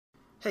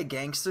Hey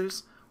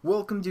gangsters,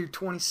 welcome to your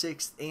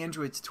 26th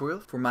Android tutorial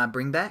for my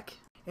bringback.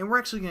 And we're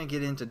actually going to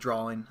get into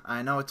drawing.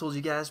 I know I told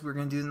you guys we were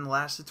going to do it in the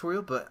last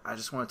tutorial, but I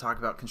just want to talk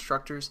about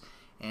constructors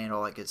and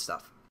all that good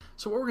stuff.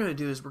 So what we're going to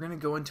do is we're going to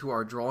go into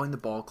our drawing the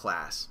ball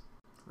class,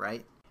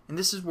 right? And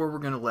this is where we're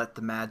going to let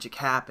the magic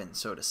happen,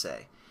 so to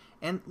say.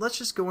 And let's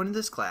just go into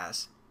this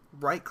class,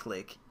 right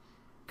click,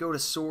 go to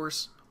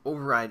source,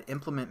 override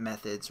implement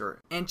methods,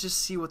 and just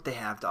see what they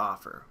have to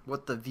offer,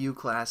 what the view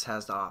class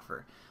has to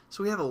offer.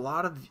 So we have a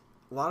lot of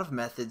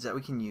methods that we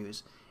can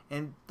use,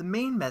 and the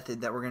main method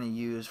that we're going to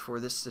use for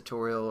this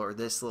tutorial or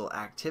this little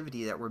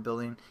activity that we're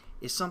building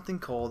is something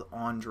called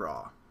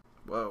onDraw.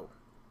 Whoa,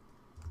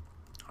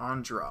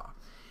 onDraw.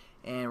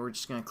 And we're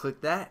just going to click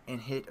that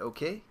and hit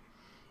OK,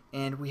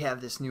 and we have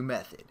this new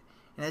method.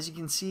 And as you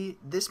can see,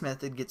 this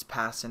method gets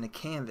passed in a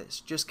canvas,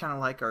 just kind of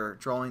like our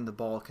drawing the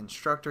ball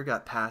constructor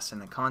got passed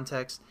in a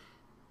context.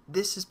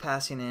 This is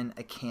passing in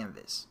a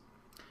canvas.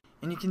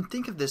 And you can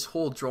think of this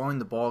whole drawing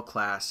the ball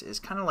class as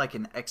kind of like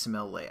an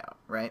XML layout,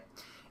 right?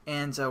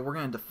 And we're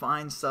going to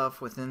define stuff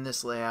within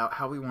this layout,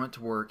 how we want it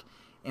to work,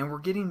 and we're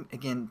getting,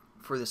 again,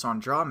 for this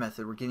onDraw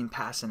method, we're getting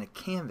passed in a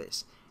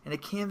canvas. And a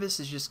canvas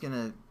is just going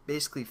to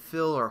basically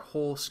fill our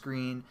whole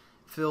screen,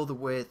 fill the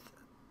width,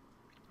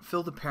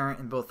 fill the parent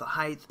in both the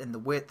height and the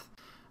width.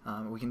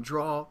 We can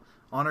draw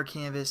on our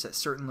canvas at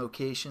certain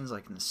locations,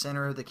 like in the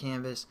center of the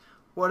canvas,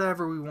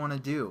 whatever we want to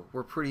do.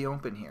 We're pretty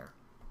open here.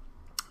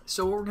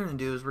 So what we're going to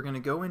do is we're going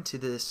to go into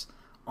this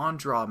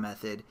onDraw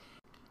method,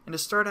 and to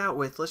start out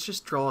with, let's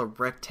just draw a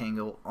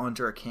rectangle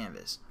onto our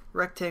canvas.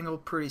 Rectangle,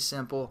 pretty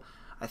simple.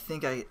 I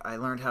think I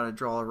learned how to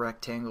draw a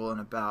rectangle in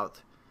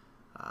about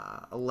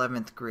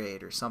 11th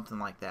grade or something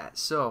like that.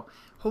 So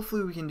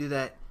hopefully we can do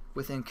that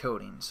within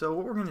coding. So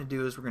what we're going to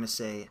do is we're going to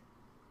say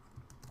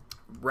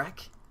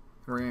rec.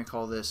 We're going to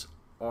call this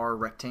R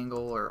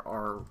rectangle or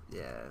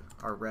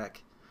R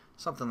rec,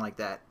 something like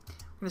that.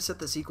 We're going to set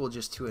this equal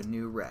just to a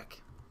new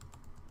rec.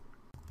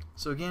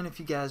 So again, if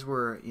you guys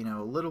were,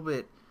 a little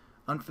bit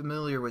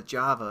unfamiliar with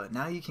Java,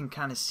 now you can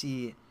kind of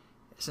see,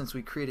 since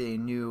we created a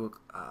new,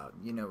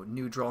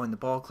 new drawing the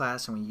ball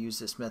class, and we use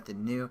this method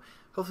new.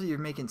 Hopefully, you're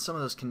making some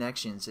of those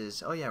connections.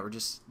 Is oh yeah, we're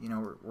just,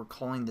 we're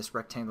calling this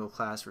rectangle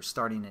class. We're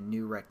starting a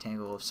new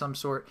rectangle of some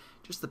sort.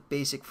 Just the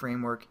basic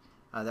framework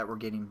that we're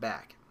getting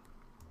back.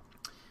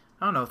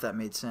 I don't know if that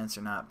made sense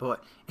or not,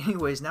 but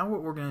anyways, now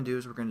what we're going to do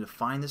is we're going to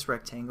define this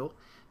rectangle.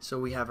 So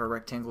we have a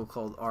rectangle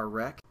called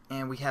rrec,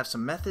 and we have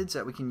some methods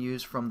that we can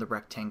use from the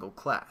rectangle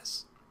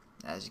class,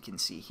 as you can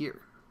see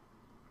here.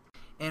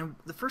 And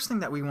the first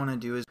thing that we want to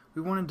do is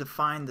we want to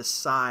define the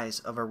size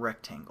of a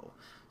rectangle.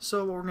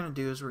 So what we're going to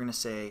do is we're going to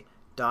say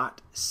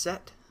dot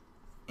set,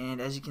 and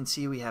as you can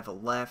see, we have a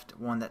left,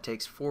 one that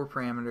takes 4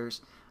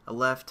 parameters, a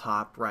left,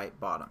 top, right,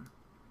 bottom.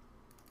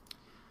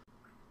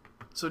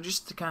 So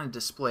just to kind of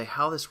display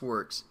how this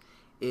works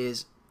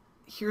is,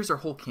 here's our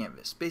whole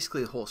canvas,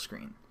 basically the whole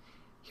screen.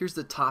 Here's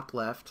the top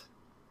left,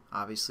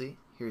 obviously.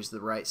 Here's the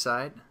right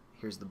side.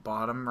 Here's the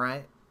bottom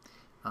right.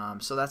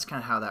 So that's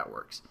kind of how that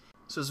works.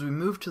 So as we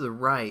move to the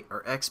right,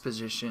 our X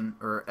position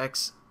or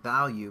X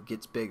value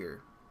gets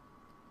bigger.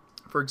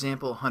 For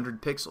example, 100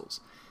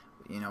 pixels.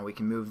 We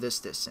can move this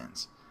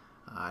distance.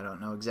 I don't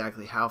know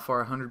exactly how far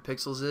 100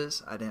 pixels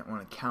is. I didn't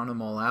want to count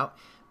them all out.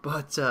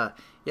 But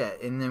yeah,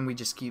 and then we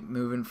just keep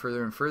moving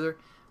further and further.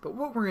 But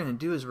what we're going to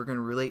do is we're going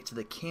to relate to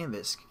the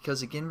canvas,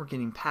 because again, we're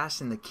getting passed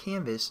in the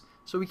canvas,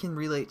 so we can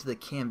relate to the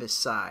canvas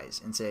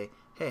size and say,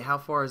 hey, how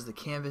far is the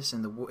canvas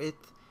in the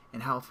width,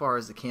 and how far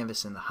is the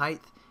canvas in the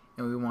height,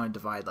 and we want to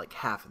divide like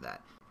half of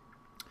that.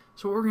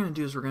 So what we're going to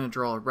do is we're going to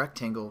draw a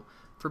rectangle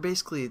for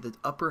basically the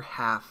upper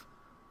half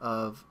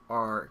of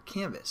our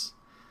canvas.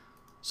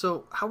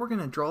 So how we're going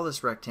to draw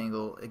this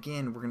rectangle,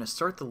 again, we're going to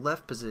start the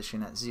left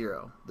position at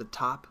 0. The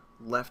top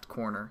left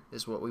corner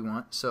is what we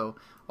want, so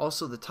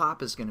also the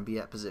top is going to be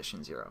at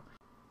position 0.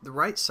 The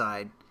right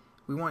side,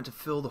 we want to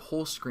fill the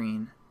whole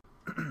screen.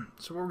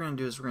 So what we're going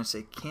to do is we're going to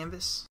say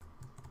canvas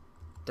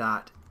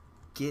dot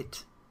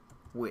get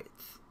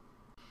width,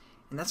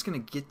 and that's going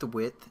to get the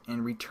width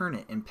and return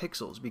it in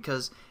pixels,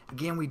 because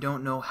again, we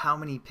don't know how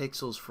many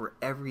pixels for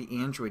every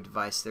Android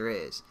device there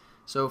is.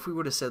 So if we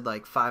would have said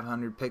like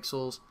 500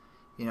 pixels,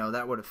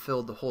 that would have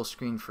filled the whole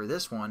screen for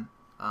this one.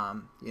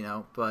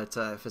 But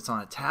if it's on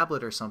a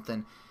tablet or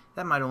something,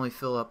 that might only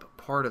fill up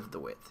part of the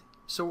width.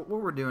 So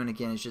what we're doing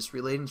again is just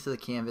relating to the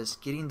canvas,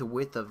 getting the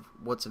width of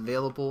what's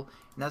available,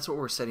 and that's what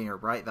we're setting our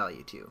right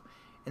value to.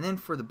 And then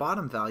for the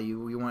bottom value,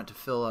 we want it to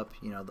fill up,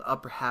 the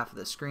upper half of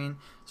the screen.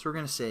 So we're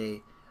going to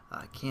say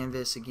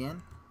canvas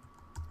again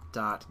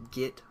dot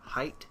get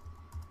height,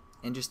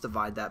 and just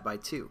divide that by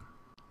 2.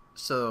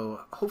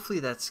 So hopefully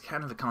that's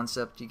kind of a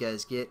concept you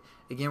guys get.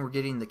 Again, we're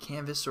getting the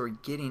canvas, so we're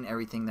getting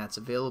everything that's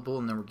available,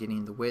 and then we're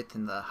getting the width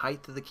and the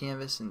height of the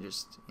canvas, and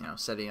just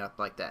setting it up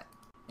like that.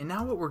 And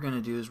now what we're going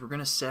to do is we're going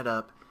to set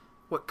up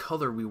what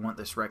color we want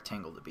this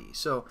rectangle to be.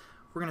 So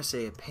we're going to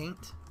say a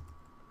paint,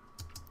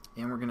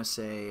 and we're going to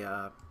say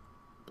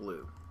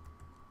blue.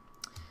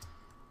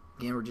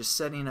 Again, we're just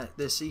setting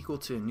this equal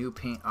to a new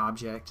paint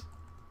object.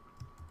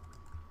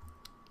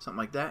 something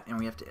like that, and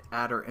we have to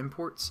add our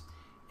imports,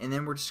 and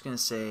then we're just going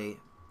to say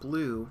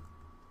blue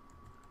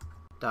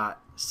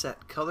dot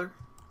set color,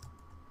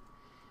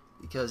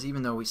 because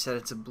even though we set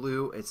it to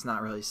blue, it's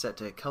not really set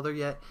to a color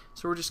yet,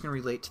 so we're just going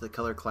to relate to the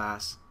color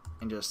class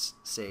and just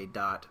say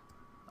dot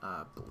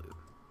blue.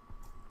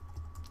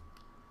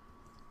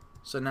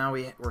 So now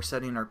we're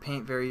setting our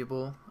paint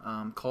variable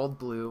called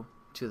blue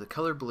to the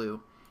color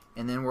blue,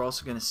 and then we're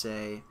also going to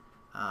say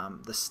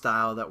the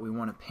style that we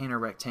want to paint our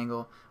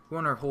rectangle. We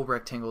want our whole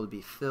rectangle to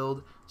be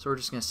filled, so we're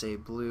just going to say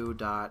blue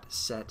dot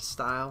set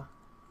style,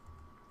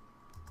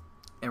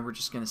 and we're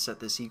just going to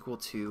set this equal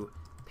to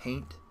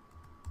paint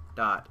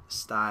dot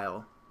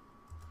style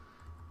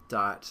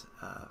dot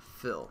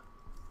fill.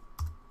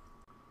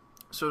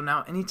 So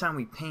now anytime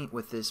we paint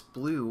with this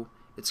blue,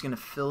 it's going to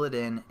fill it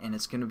in, and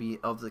it's going to be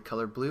of the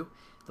color blue.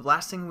 The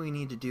last thing we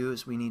need to do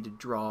is we need to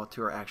draw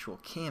to our actual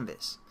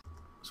canvas.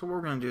 So what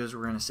we're going to do is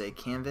we're going to say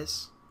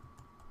canvas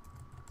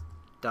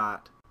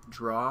dot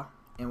draw,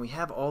 and we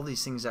have all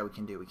these things that we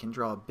can do. We can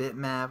draw a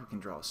bitmap, we can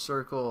draw a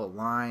circle, a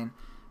line,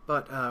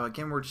 but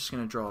again, we're just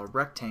going to draw a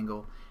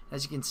rectangle.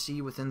 As you can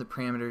see within the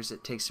parameters,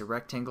 it takes a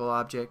rectangle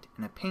object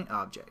and a paint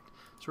object.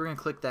 So we're going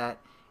to click that,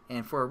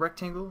 and for our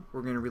rectangle,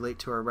 we're going to relate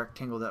to our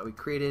rectangle that we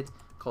created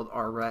called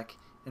rrec,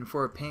 and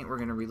for our paint, we're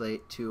going to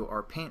relate to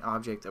our paint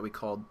object that we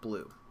called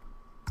blue.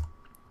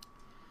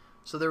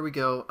 So there we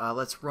go.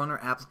 Let's run our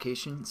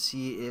application and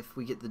see if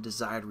we get the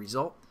desired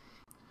result.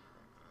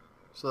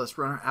 So let's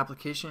run our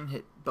application,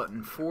 hit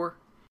button 4.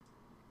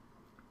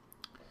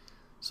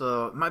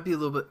 So it might be a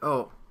little bit,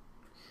 it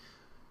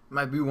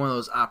might be one of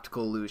those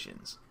optical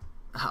illusions.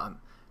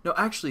 No,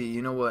 actually,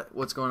 you know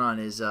what's going on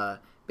is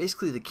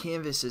basically the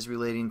canvas is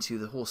relating to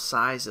the whole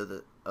size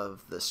of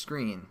the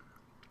screen.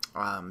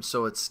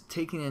 So it's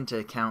taking into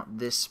account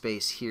this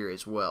space here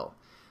as well.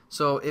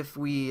 So if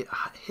we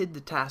hid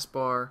the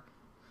taskbar,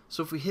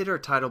 so if we hit our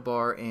title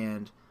bar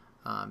and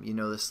you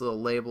know, this little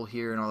label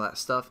here and all that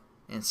stuff,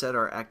 and set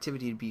our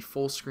activity to be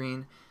full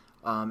screen,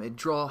 it'd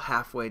draw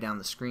halfway down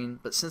the screen.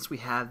 But since we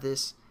have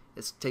this,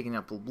 it's taking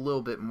up a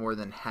little bit more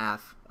than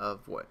half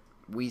of what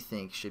we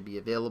think should be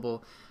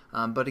available.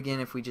 But again,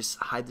 if we just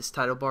hide this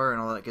title bar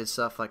and all that good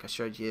stuff, like I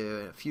showed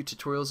you a few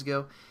tutorials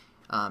ago,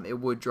 it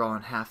would draw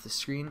on half the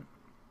screen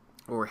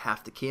or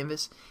half the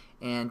canvas.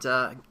 And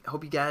I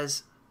hope you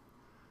guys,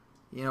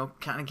 you know,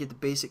 kind of get the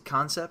basic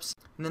concepts.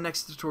 In the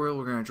next tutorial,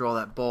 we're going to draw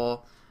that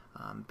ball,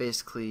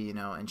 basically, you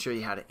know, and show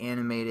you how to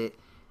animate it.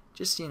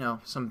 Just, you know,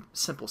 some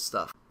simple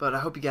stuff. But I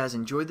hope you guys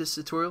enjoyed this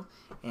tutorial,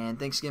 and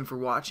thanks again for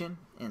watching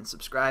and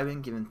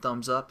subscribing, giving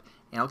thumbs up,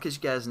 and I'll catch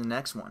you guys in the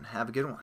next one. Have a good one.